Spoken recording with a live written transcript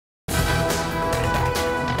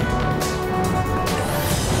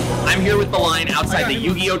I'm here with the line outside the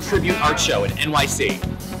Yu-Gi-Oh! Tribute Art Show in NYC.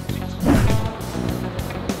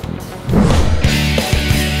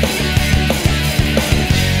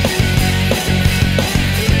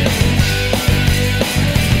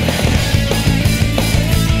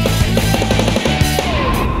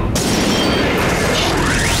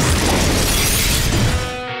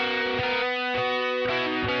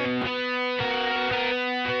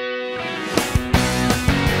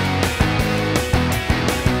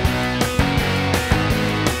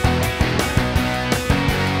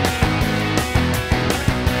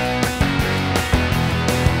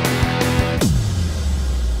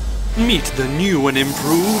 Meet the new and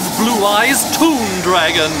improved Blue Eyes Toon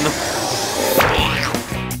Dragon!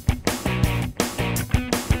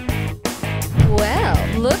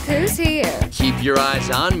 Well, look who's here. Keep your eyes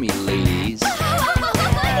on me, ladies.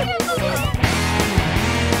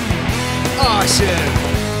 Awesome!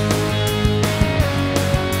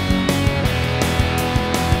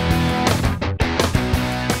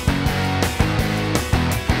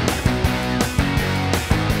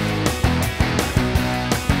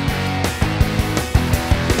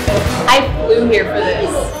 I flew here for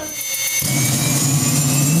this.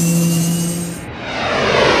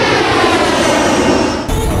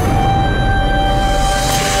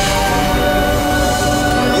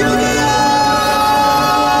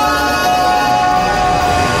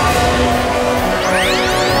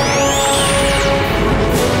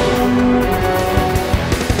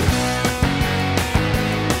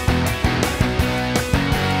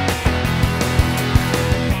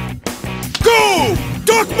 Go!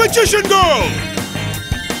 Dark Magician Girl!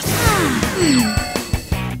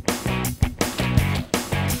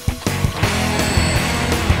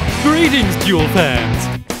 Greetings, Duel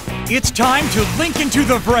fans! It's time to link into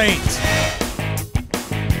the VRAINS!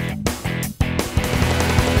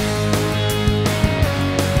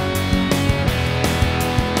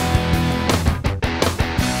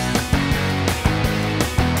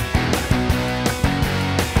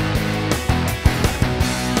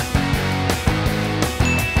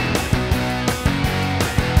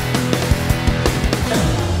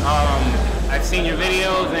 I've seen your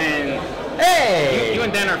videos and Hey! you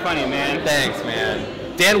and Dan are funny, man. Thanks,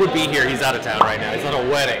 man. Dan would be here. He's out of town right now. He's on a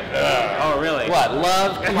wedding. Oh, really? What?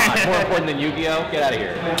 Love? Come on. More important than Yu-Gi-Oh? Get out of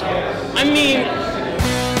here. I mean,